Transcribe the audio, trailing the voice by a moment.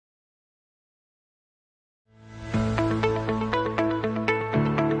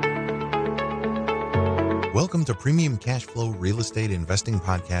Welcome to Premium Cash Flow Real Estate Investing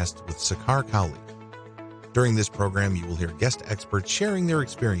Podcast with Sakar Cowley. During this program, you will hear guest experts sharing their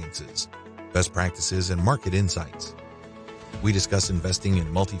experiences, best practices, and market insights. We discuss investing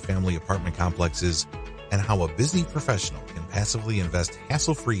in multifamily apartment complexes and how a busy professional can passively invest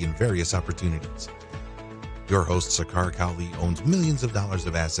hassle-free in various opportunities. Your host, Sakar Cowley, owns millions of dollars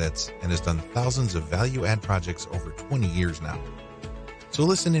of assets and has done thousands of value-add projects over 20 years now. So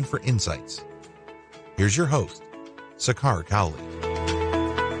listen in for insights. Here's your host, Sakar Cowley.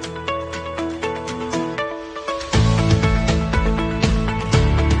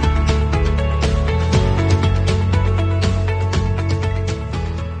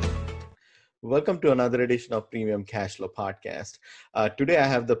 Welcome to another edition of Premium Cash Flow Podcast. Today, I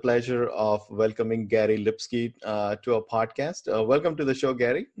have the pleasure of welcoming Gary Lipsky to our podcast. Welcome to the show,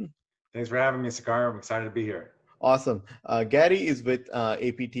 Gary. Thanks for having me, Sakar. I'm excited to be here. Awesome. Gary is with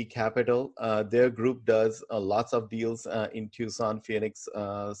APT Capital. Their group does lots of deals in Tucson, Phoenix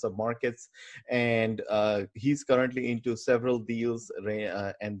submarkets, and he's currently into several deals,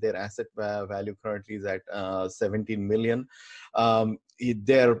 and their asset value currently is at $17 million.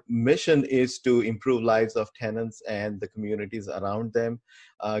 Their mission is to improve lives of tenants and the communities around them.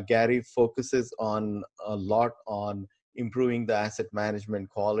 Gary focuses a lot on improving the asset management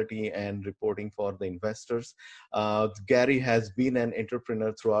quality and reporting for the investors. Gary has been an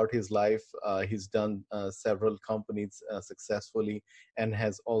entrepreneur throughout his life. He's done several companies successfully and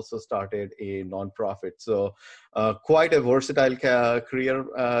has also started a nonprofit. So quite a versatile career,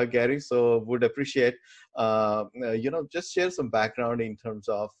 Gary. So would appreciate, just share some background in terms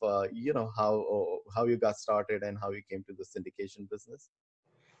of, how you got started and how you came to the syndication business.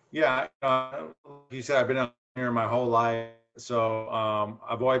 Yeah, you said I've been out here my whole life, so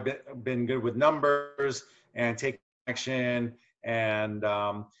I've always been good with numbers and taking action. And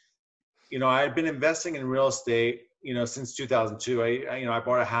I've been investing in real estate, since 2002. I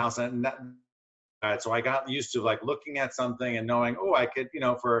bought a house, and so I got used to like looking at something and knowing, I could,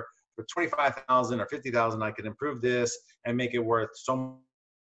 for 25,000 or 50,000, I could improve this and make it worth so much.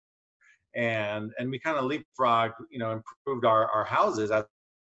 And we kind of leapfrogged, improved our houses as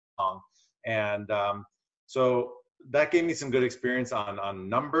long. And so that gave me some good experience on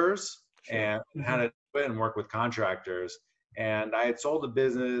numbers. Sure. And how to do it and work with contractors. And I had sold the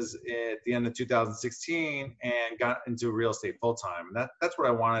business at the end of 2016 and got into real estate full time. And that's what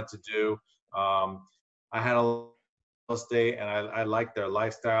I wanted to do. I had a real estate, and I liked their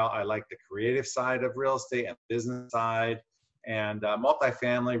lifestyle. I liked the creative side of real estate and business side. And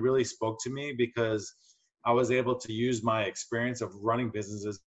multifamily really spoke to me because I was able to use my experience of running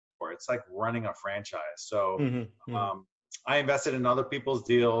businesses. It's like running a franchise. So I invested in other people's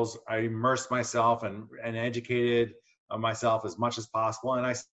deals. I immersed myself and educated myself as much as possible. And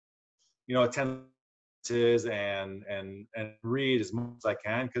I, attend and read as much as I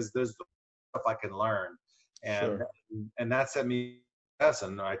can, because there's stuff I can learn. And that set me up.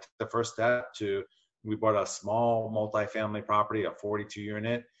 And I took the first step we bought a small multifamily property, a 42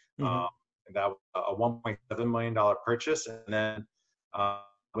 unit. That was a $1.7 million purchase. And then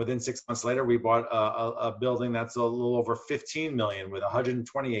within 6 months later, we bought a building that's a little over 15 million with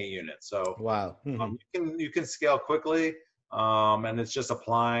 128 units. So wow, you can scale quickly, and it's just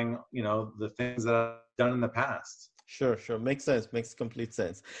applying, the things that I've done in the past. Sure. Makes sense. Makes complete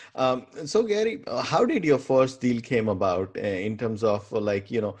sense. So Gary, how did your first deal came about in terms of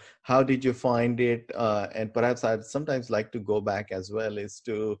how did you find it? And perhaps I'd sometimes like to go back as well as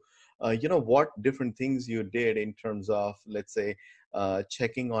to, what different things you did in terms of, let's say,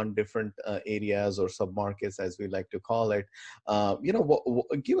 checking on different areas or submarkets, as we like to call it.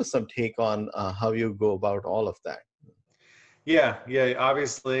 Give us some take on how you go about all of that. Yeah.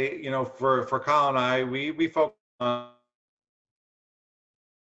 Obviously, for Kyle and I, we focus on,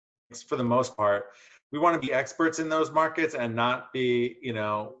 for the most part, we want to be experts in those markets and not be,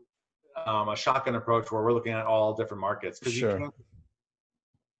 a shotgun approach where we're looking at all different markets. Because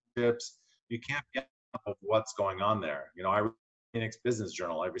you can't be of what's going on there. I read Phoenix Business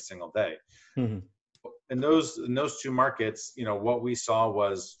Journal every single day. In those two markets, what we saw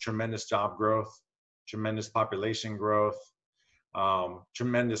was tremendous job growth, tremendous population growth,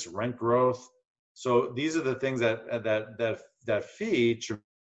 tremendous rent growth. So these are the things that feed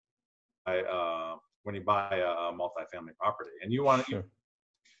when you buy a multifamily property. And you want to,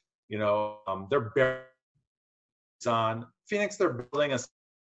 they're on Phoenix, they're building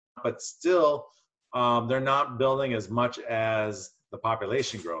but still they're not building as much as the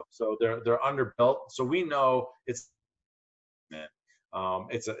population growth. So they're underbuilt. So we know it's a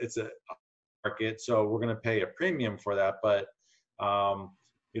market. So we're going to pay a premium for that. But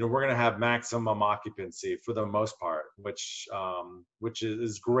we're going to have maximum occupancy for the most part, which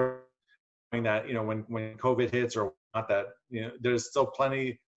is great. That when COVID hits or not, that there's still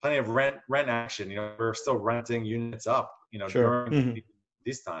plenty of rent action. We're still renting units up. Sure. During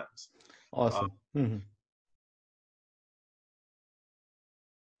these times. Awesome.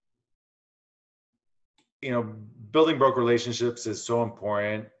 Building broker relationships is so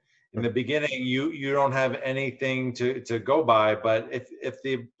important. In the beginning, you don't have anything to go by, but if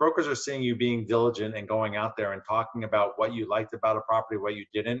the brokers are seeing you being diligent and going out there and talking about what you liked about a property, what you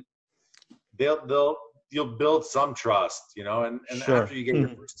didn't, you'll build some trust, and Sure. after you get your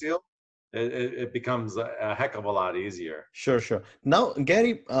first deal, it becomes a heck of a lot easier. Sure. Now,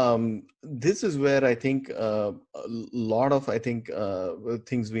 Gary, this is where I think a lot of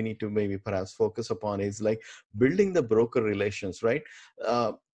things we need to maybe perhaps focus upon is like building the broker relations, right?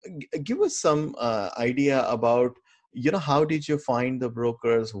 Give us some idea about how did you find the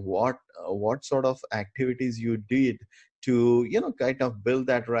brokers? What sort of activities you did to kind of build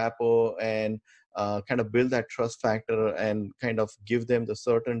that rapport and kind of build that trust factor and kind of give them the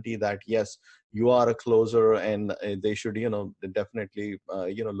certainty that yes, you are a closer and they should definitely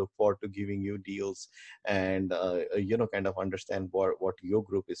look forward to giving you deals and kind of understand what your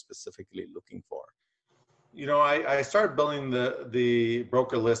group is specifically looking for. I started building the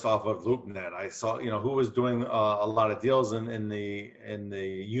broker list off of LoopNet. I saw, who was doing a lot of deals in the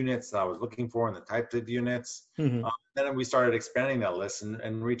units that I was looking for and the types of units. Mm-hmm. Then we started expanding that list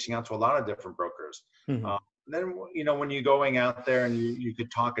and reaching out to a lot of different brokers. Mm-hmm. Then, when you're going out there and you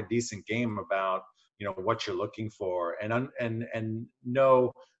could talk a decent game about, what you're looking for and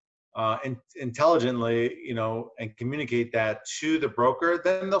know intelligently, and communicate that to the broker,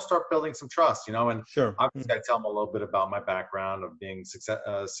 then they'll start building some trust, and Sure. obviously I tell them a little bit about my background of being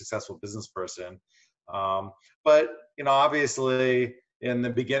a successful business person. But, obviously in the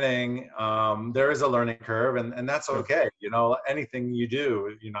beginning, there is a learning curve and that's okay. Anything you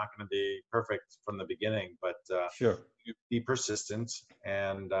do, you're not going to be perfect from the beginning, but Sure. you be persistent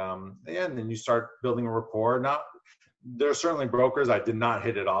and then you start building a rapport. There are certainly brokers I did not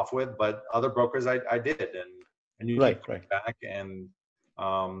hit it off with, but other brokers I did, and you keep coming back and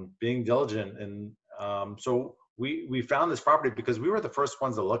being diligent. And so we found this property because we were the first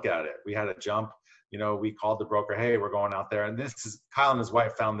ones to look at it. We had a jump, we called the broker, hey, we're going out there, and this is Kyle and his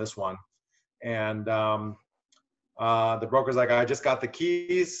wife found this one, and the broker's like, I just got the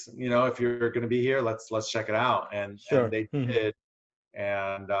keys, if you're going to be here, let's check it out, and they did,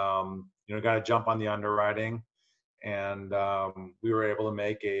 and got a jump on the underwriting. And we were able to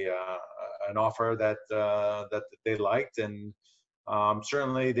make an offer that they liked, and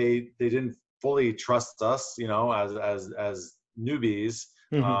certainly they didn't fully trust us, as newbies.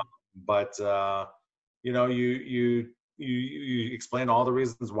 But you explain all the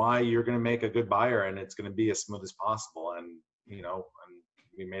reasons why you're going to make a good buyer, and it's going to be as smooth as possible. And and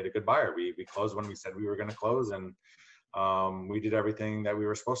we made a good buyer. We closed when we said we were going to close, and we did everything that we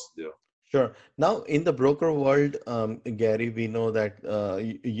were supposed to do. Sure. Now, in the broker world, Gary, we know that,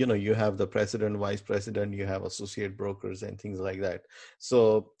 you have the president, vice president, you have associate brokers and things like that.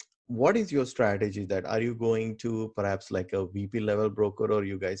 So what is your strategy that are you going to perhaps like a VP level broker, or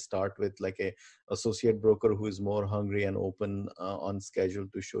you guys start with like a associate broker who is more hungry and open on schedule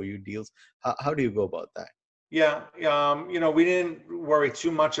to show you deals? How do you go about that? Yeah, we didn't worry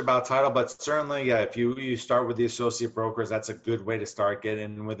too much about title, but certainly, yeah, if you start with the associate brokers, that's a good way to start getting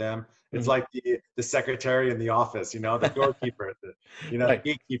in with them. It's like the secretary in the office, the doorkeeper, the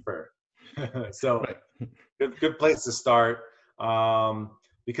gatekeeper. So good place to start,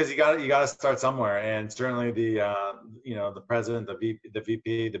 because you got to start somewhere, and certainly the president, the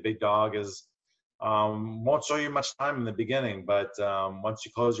VP, the big dog won't show you much time in the beginning, but once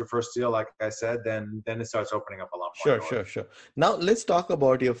you close your first deal, like I said, then it starts opening up a lot more doors. Sure. Now let's talk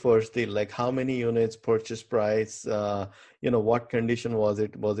about your first deal. Like how many units, purchase price, what condition was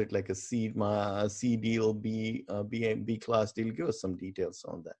it? Was it like a C deal, B class deal? Give us some details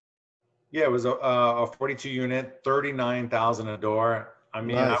on that. Yeah, it was a 42 unit, 39,000 a door. I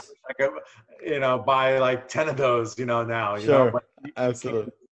mean, nice. I wish I could, buy like 10 of those, now. Sure, but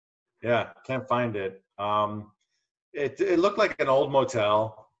absolutely. Can't find it. It looked like an old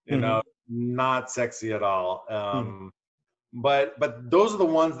motel, not sexy at all. But those are the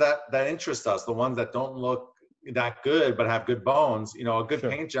ones that interest us, the ones that don't look that good but have good bones, a good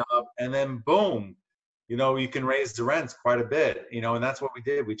paint job, and then boom, you can raise the rents quite a bit, and that's what we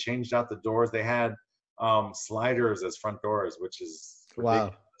did. We changed out the doors. They had sliders as front doors, which is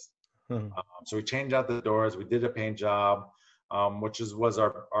ridiculous. Wow. So we changed out the doors. We did a paint job, which was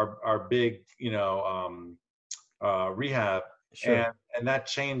our big, rehab. Sure. and that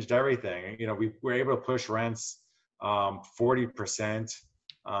changed everything. You know, we were able to push rents 40%,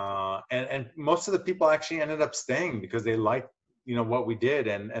 and most of the people actually ended up staying because they liked, you know, what we did,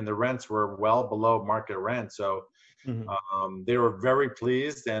 and the rents were well below market rent. So Hmm. they were very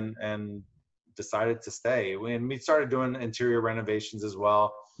pleased and decided to stay. And we started doing interior renovations as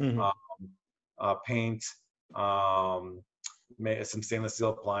well, Hmm. um, paint, um, some stainless steel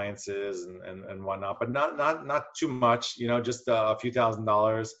appliances and whatnot, but not too much. You know, just a few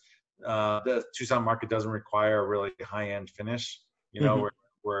 $1,000s. The Tucson market doesn't require a really high end finish. You know, Hmm.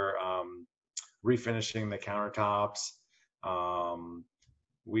 we're refinishing the countertops. Um,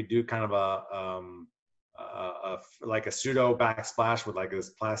 we do kind of like a pseudo backsplash with like this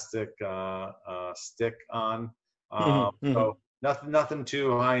plastic stick on. Hmm. So Hmm. nothing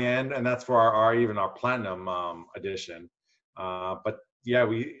too high end, and that's for our even our platinum edition. But yeah,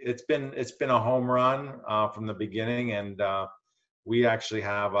 it's been a home run from the beginning, and we actually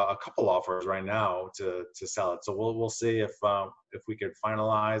have a couple offers right now to sell it. So we'll see if we could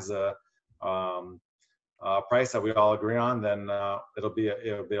finalize um, price that we all agree on, then it'll be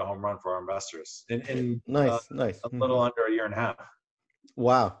a home run for our investors in Nice, nice. a Hmm. little under a year and a half.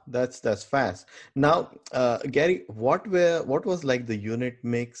 Wow, that's fast. Now, Gary, what was like the unit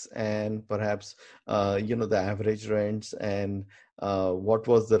mix and perhaps the average rents, and what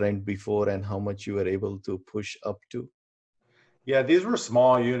was the rent before and how much you were able to push up to? Yeah, these were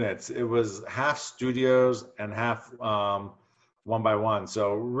small units. It was half studios and half one by one,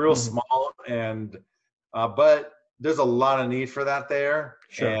 so real Hmm. small. And but there's a lot of need for that there,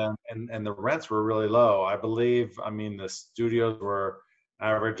 Sure. and the rents were really low. I believe. I mean, the studios were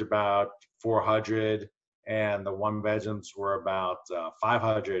average about 400, and the one bedrooms were about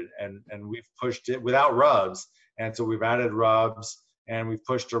 500. And we've pushed it without rubs, and so we've added rubs and we've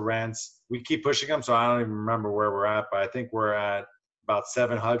pushed the rents. We keep pushing them, so I don't even remember where we're at, but I think we're at about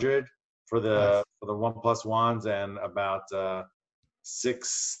 700 Nice. for the 1+1s, and about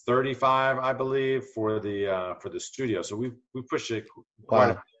 635, I believe, for the studio. So we pushed it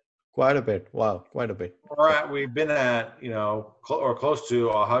quite a Wow. Quite a bit. Wow. Quite a bit. bit. We've been at, you know, or close to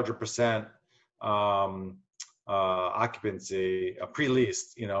 100% um, occupancy,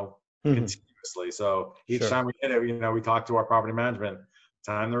 pre-leased, you know, Hmm. continuously. So each Sure. time we hit it, you know, we talk to our property management.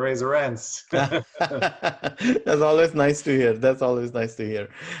 Time to raise the rents. That's always nice to hear. That's always nice to hear.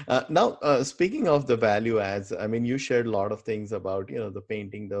 Now, speaking of the value adds, I mean, you shared a lot of things about, the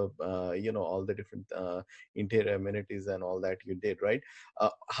painting, all the different interior amenities and all that you did, right?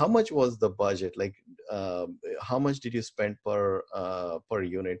 How much was the budget? Like, how much did you spend per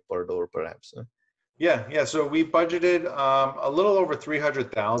unit, per door, perhaps? Yeah. So we budgeted a little over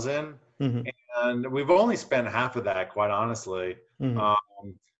 300,000, Mm-hmm. and we've only spent half of that, quite honestly. Mm-hmm.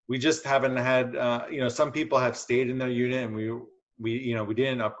 Um, we just haven't had, you know, some people have stayed in their unit, and you know, we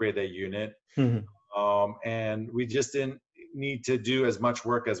didn't upgrade their unit, Mm-hmm. and we just didn't need to do as much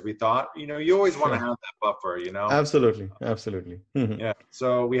work as we thought. You know, you always want to Sure. have that buffer, you know. Absolutely. Absolutely. Mm-hmm. Yeah.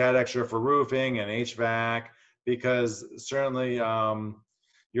 So we had extra for roofing and HVAC because certainly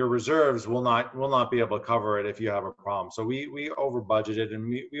your reserves will not be able to cover it if you have a problem. So we over budgeted, and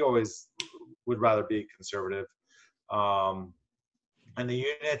we always would rather be conservative. Um, and the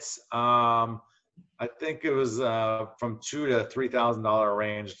units, I think it was from $2,000 to $3,000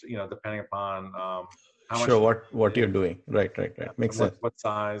 range, you know, depending upon how much Sure. you What did, you're doing. Right. Right. yeah, Right. Makes and sense. what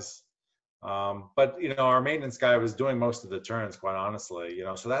size. But you know, our maintenance guy was doing most of the turns, quite honestly. You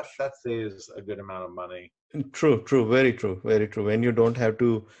know, so that saves a good amount of money. True, true, very true, very true. When you don't have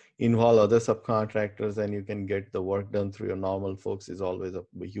to involve other subcontractors and you can get the work done through your normal folks is always a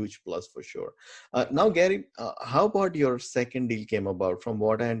huge plus for sure. Now, Gary, how about your second deal came about? From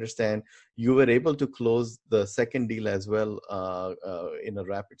what I understand, you were able to close the second deal as well in a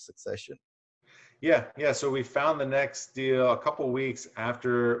rapid succession. Yeah. So we found the next deal a couple weeks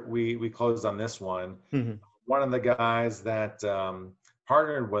after we closed on this one. Hmm. One of the guys that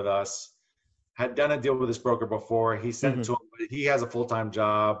partnered with us had done a deal with this broker before. He sent it Hmm. to him, but he has a full-time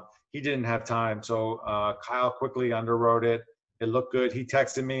job. He didn't have time. So Kyle quickly underwrote it. It looked good. He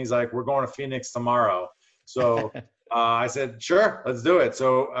texted me. He's like, "We're going to Phoenix tomorrow." So I said, "Sure, let's do it." So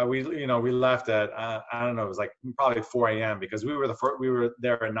we left at I don't know, it was like probably 4 a.m. because we were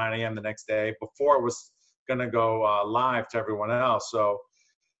there at 9 a.m. the next day before it was gonna go live to everyone else. So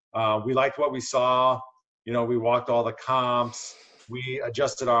we liked what we saw. You know, we walked all the comps. We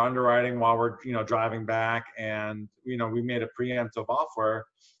adjusted our underwriting while we're, you know, driving back, and you know, we made a preemptive offer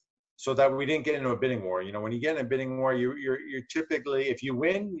so that we didn't get into a bidding war. You know, when you get in a bidding war, you're typically, if you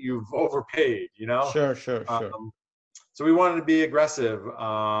win, you've overpaid. You know, Sure, sure, sure. um, so we wanted to be aggressive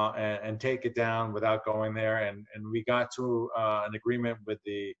and take it down without going there. And we got to an agreement with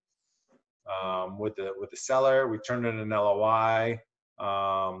the seller. We turned in an LOI,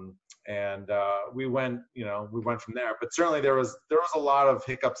 and we went from there. But certainly there was a lot of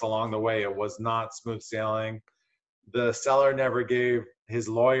hiccups along the way. It was not smooth sailing. The seller never gave his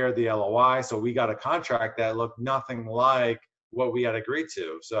lawyer the LOI, so we got a contract that looked nothing like what we had agreed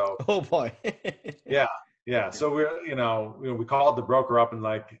to. So Oh boy. yeah. So we called the broker up and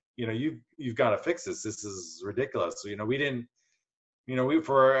like, you've got to fix this. This is ridiculous. So we didn't. We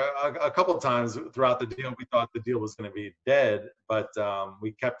for a couple of times throughout the deal, we thought the deal was going to be dead, but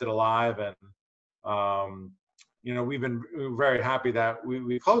we kept it alive, and we're very happy that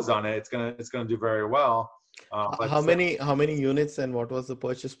we closed on it. It's gonna do very well. But How many units and what was the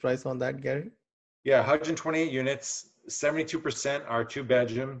purchase price on that, Gary? Yeah, 128 units. 72% are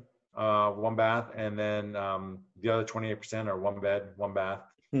 2-bedroom, 1 bath, and then the other 28% are 1 bed, 1 bath.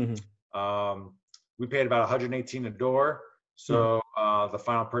 We paid about 118 a door. So the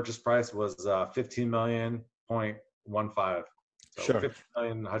final purchase price was 15.15 million. So Sure.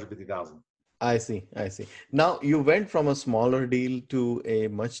 15,150,000. I see. Now you went from a smaller deal to a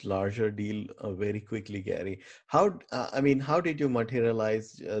much larger deal very quickly, Gary. How did you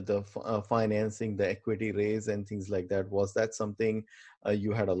materialize the financing, the equity raise, and things like that? Was that something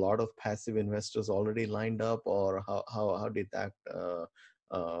you had a lot of passive investors already lined up, or how did that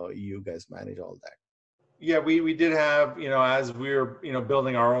you guys manage all that? Yeah, we did have, as we were,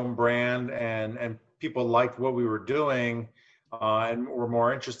 building our own brand, and people liked what we were doing, and were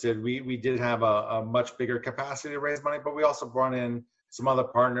more interested. We did have a much bigger capacity to raise money, but we also brought in some other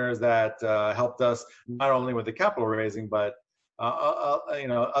partners that helped us not only with the capital raising, but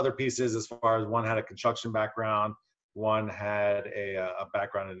other pieces, as far as one had a construction background, one had a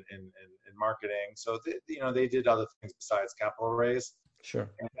background in marketing. So they did other things besides capital raise. Sure.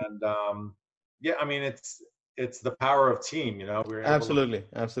 And yeah, I mean, it's the power of team. We're able absolutely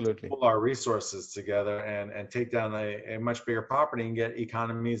to pull our resources together and take down a much bigger property and get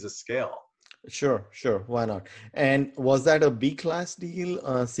economies of scale. Sure. Why not? And was that a B class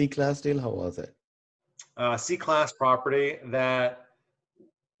deal, C class deal? How was it? C class property that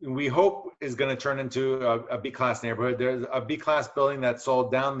we hope is going to turn into a B class neighborhood. There's a B class building that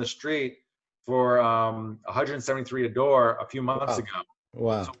sold down the street for 173 a door a few months ago.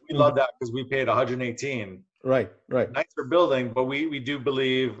 Wow. So we love that because we paid 118. Right. Nicer building, but we do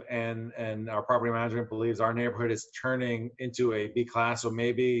believe, and our property management believes, our neighborhood is turning into a B class. So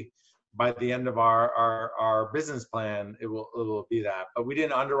maybe by the end of our business plan, it will be that. But we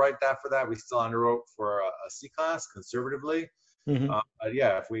didn't underwrite that for that. We still underwrote for a C class conservatively. But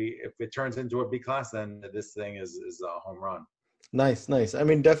yeah, if it turns into a B class, then this thing is a home run. Nice. I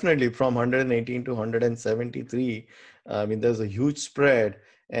mean, definitely from 118 to 173. I mean, there's a huge spread.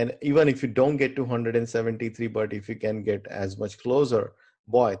 And even if you don't get to 173, but if you can get as much closer,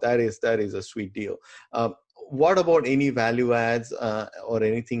 boy, that is a sweet deal. What about any value adds or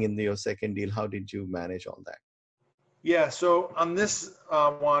anything in your second deal? How did you manage all that? Yeah, so on this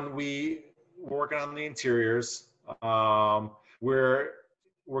one, we're working on the interiors.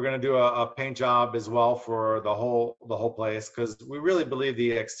 We're going to do a paint job as well for the whole place, because we really believe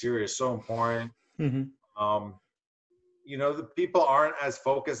the exterior is so important. The people aren't as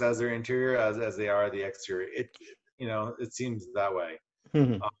focused as their interior as they are the exterior. It seems that way.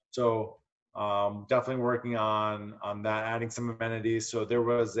 So definitely working on that, adding some amenities. So there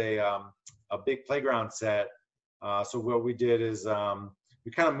was a big playground set. So what we did is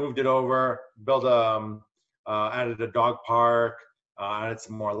we kind of moved it over, added a dog park, added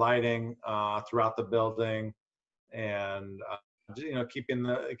some more lighting throughout the building, and keeping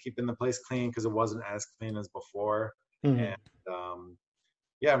the place clean, because it wasn't as clean as before. And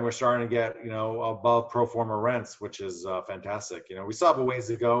and we're starting to get above pro forma rents, which is fantastic. We still have a ways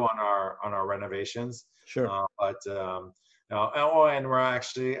to go on our renovations. Sure. And we're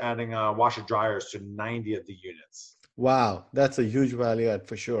actually adding washer dryers to 90 of the units. Wow, that's a huge value add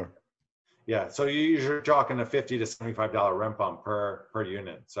for sure. Yeah, so you're talking a $50 to $75 rent bump per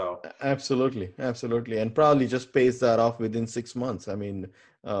unit. So absolutely, and probably just pays that off within 6 months. I mean,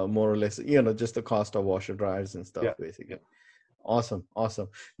 more or less, just the cost of washer dryers and stuff, basically. Awesome.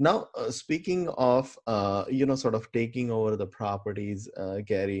 Now, speaking of, sort of taking over the properties,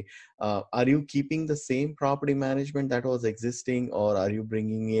 Gary, are you keeping the same property management that was existing, or are you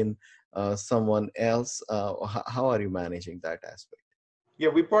bringing in someone else? How are you managing that aspect? Yeah,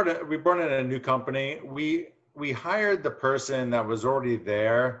 we brought in a new company. We hired the person that was already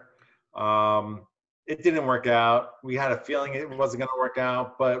there. It didn't work out. We had a feeling it wasn't going to work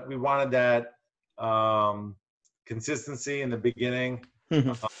out, but we wanted that consistency in the beginning.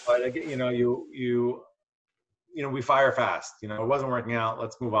 Mhm. But again, we fire fast. It wasn't working out.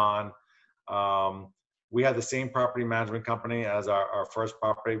 Let's move on. Um, we had the same property management company as our first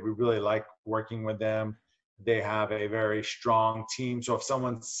property. We really like working with them. They have a very strong team. So if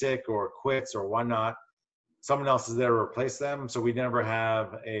someone's sick or quits or whatnot, someone else is there to replace them. So we never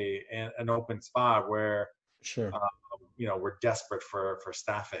have an open spot where Sure. we're desperate for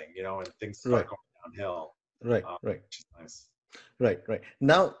staffing, and things start Right. going downhill, Right. Right. which is nice. Right, right.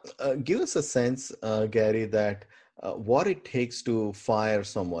 Now, give us a sense, Gary, that what it takes to fire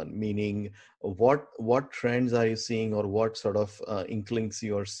someone. Meaning, what trends are you seeing, or what sort of inklings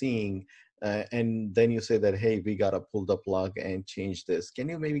you are seeing, and then you say that, hey, we gotta pull the plug and change this. Can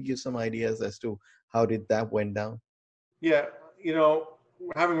you maybe give some ideas as to how did that went down? Yeah,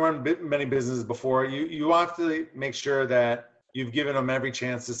 having run many businesses before, you have to make sure that you've given them every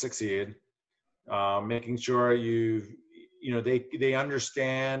chance to succeed. Making sure they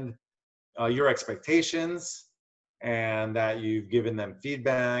understand your expectations, and that you've given them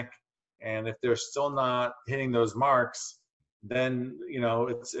feedback. And if they're still not hitting those marks, then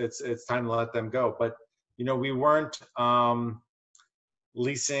it's time to let them go. But we weren't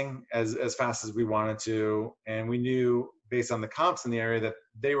leasing as fast as we wanted to, and we knew based on the comps in the area that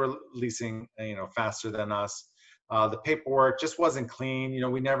they were leasing faster than us. The paperwork just wasn't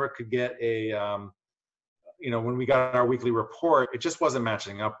clean. We never could get when we got our weekly report, it just wasn't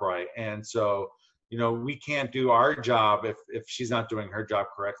matching up right. And so we can't do our job if she's not doing her job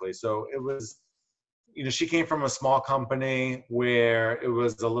correctly. So it was, she came from a small company where it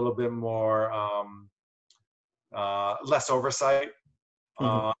was a little bit more less oversight. Hmm.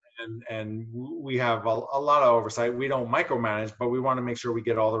 uh, and we have a lot of oversight. We don't micromanage, but we want to make sure we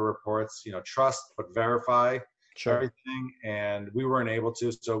get all the reports, trust but verify Sure. everything. And we weren't able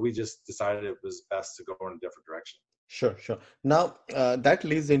to, so we just decided it was best to go in a different direction. Sure, sure. Now, that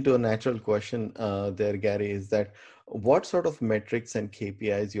leads into a natural question there, Gary, is that what sort of metrics and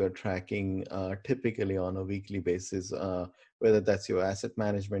KPIs you are tracking typically on a weekly basis, whether that's your asset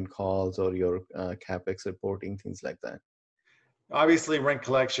management calls or your CapEx reporting, things like that? Obviously, rent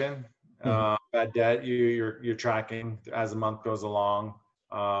collection, Hmm. bad debt, you're tracking as the month goes along.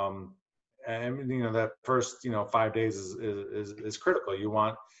 Um, and that first 5 days is critical. You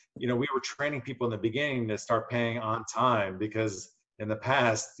want, we were training people in the beginning to start paying on time, because in the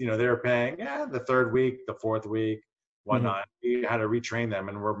past, they were paying the third week, the fourth week, Hmm. whatnot. We had to retrain them,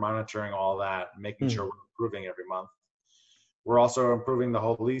 and we're monitoring all that, making sure Hmm. we're improving every month. We're also improving the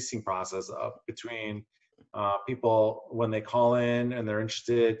whole leasing process up between people when they call in and they're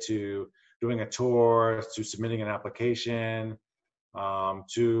interested, to doing a tour, to submitting an application,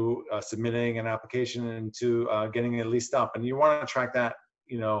 to submitting an application, and to getting it leased up. And you want to track that,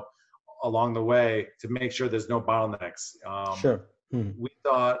 along the way, to make sure there's no bottlenecks. Sure. Hmm. We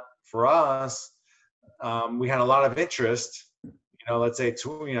thought for us, we had a lot of interest. Let's say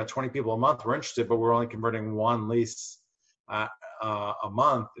 20 people a month were interested, but we're only converting one lease uh, a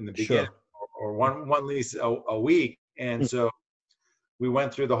month in the beginning, Sure. or one lease a week. And so we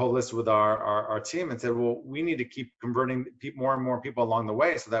went through the whole list with our team and said, well, we need to keep converting more and more people along the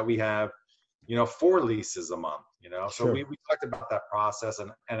way, so that we have 4 leases a month. So we Sure. talked about that process,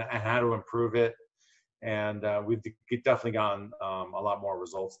 and how to improve it. And we've definitely gotten a lot more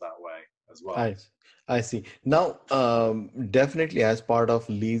results that way as well. I I see. Now, definitely as part of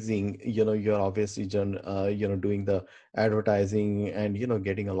leasing, you're obviously doing the advertising and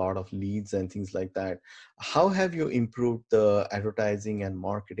getting a lot of leads and things like that. How have you improved the advertising and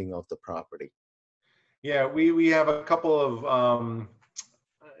marketing of the property? Yeah, we have a couple of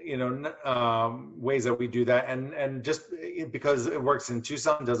ways that we do that, and just because it works in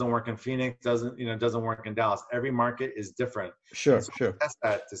Tucson, doesn't work in Phoenix, doesn't work in Dallas. Every market is different, and Sure, so we sure. test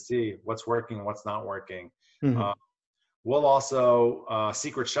that to see what's working and what's not working. Hmm. Uh, we'll also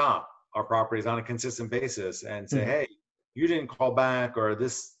secret shop our properties on a consistent basis and say, Hmm. hey, you didn't call back, or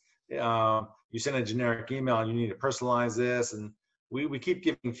this, you sent a generic email and you need to personalize this. And we keep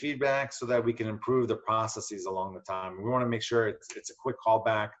giving feedback so that we can improve the processes along the time. We want to make sure it's a quick call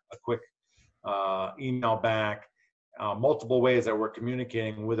back, a quick email back, multiple ways that we're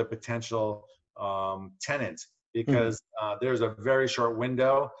communicating with a potential tenant, Hmm. because there's a very short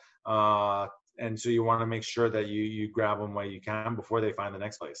window. And so you want to make sure that you grab them while you can before they find the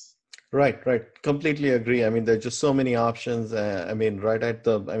next place. Right, right. Completely agree. I mean, there's just so many options. I mean,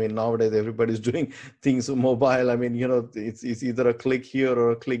 nowadays everybody's doing things mobile. I mean, it's either a click here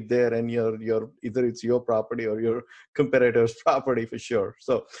or a click there, and you're either it's your property or your competitor's property for sure.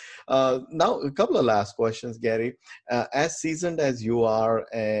 So, now a couple of last questions, Gary. As seasoned as you are,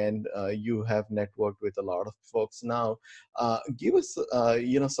 and you have networked with a lot of folks now, give us,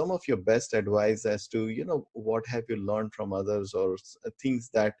 some of your best advice as to, what have you learned from others, or things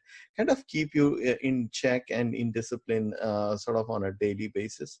that kind of keep you in check and in discipline, sort of on a daily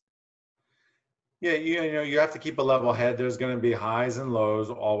basis? Yeah, you have to keep a level head. There's going to be highs and lows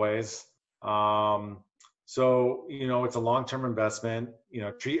always. Um, so it's a long-term investment.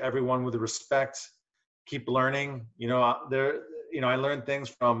 Treat everyone with respect. Keep learning. I learn things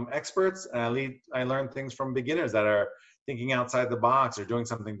from experts, and I learn things from beginners that are thinking outside the box or doing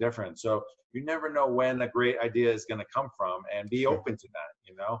something different. So you never know when a great idea is going to come from, and be Sure. open to that.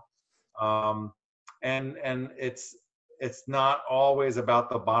 And it's not always about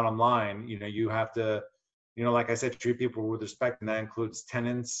the bottom line. You have to, like I said, treat people with respect, and that includes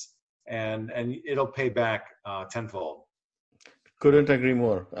tenants, and it'll pay back tenfold. Couldn't agree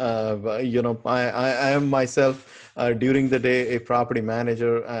more. I am myself, during the day, a property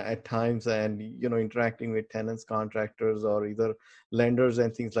manager at times, and interacting with tenants, contractors, or either lenders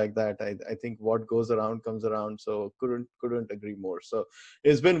and things like that. I think what goes around comes around. So couldn't agree more. So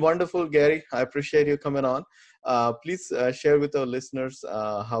it's been wonderful, Gary. I appreciate you coming on. Please share with our listeners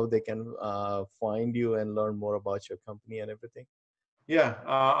how they can find you and learn more about your company and everything. Yeah,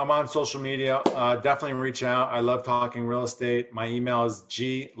 I'm on social media. Definitely reach out. I love talking real estate. My email is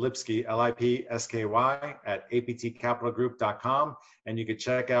glipsky, Lipsky, at aptcapitalgroup.com. And you can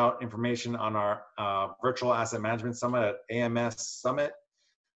check out information on our virtual asset management summit at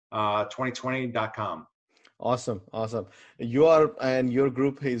amssummit2020.com. Awesome, awesome. You are, and your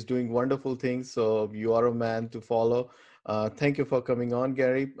group is doing wonderful things. So you are a man to follow. Thank you for coming on,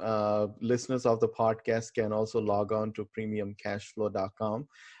 Gary. Listeners of the podcast can also log on to premiumcashflow.com,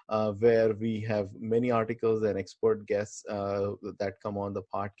 where we have many articles and expert guests that come on the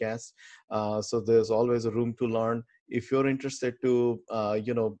podcast. So there's always a room to learn. If you're interested to,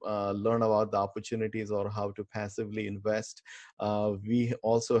 learn about the opportunities or how to passively invest, we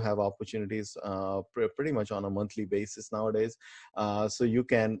also have opportunities pretty much on a monthly basis nowadays. So you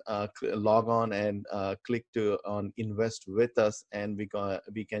can log on and click on invest with us, and we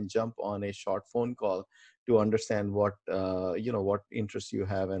can jump on a short phone call to understand what what interests you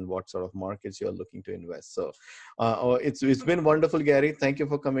have and what sort of markets you're looking to invest. So it's been wonderful, Gary. Thank you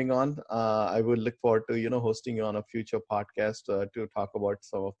for coming on. I will look forward to hosting you on a future podcast to talk about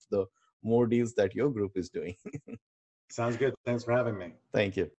some of the more deals that your group is doing. Sounds good. Thanks for having me.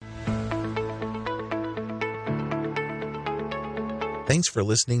 Thank you. Thanks for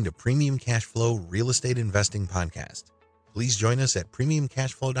listening to Premium Cashflow Real Estate Investing Podcast. Please join us at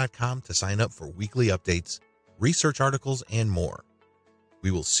premiumcashflow.com to sign up for weekly updates, research articles, and more.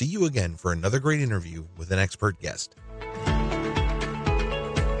 We will see you again for another great interview with an expert guest.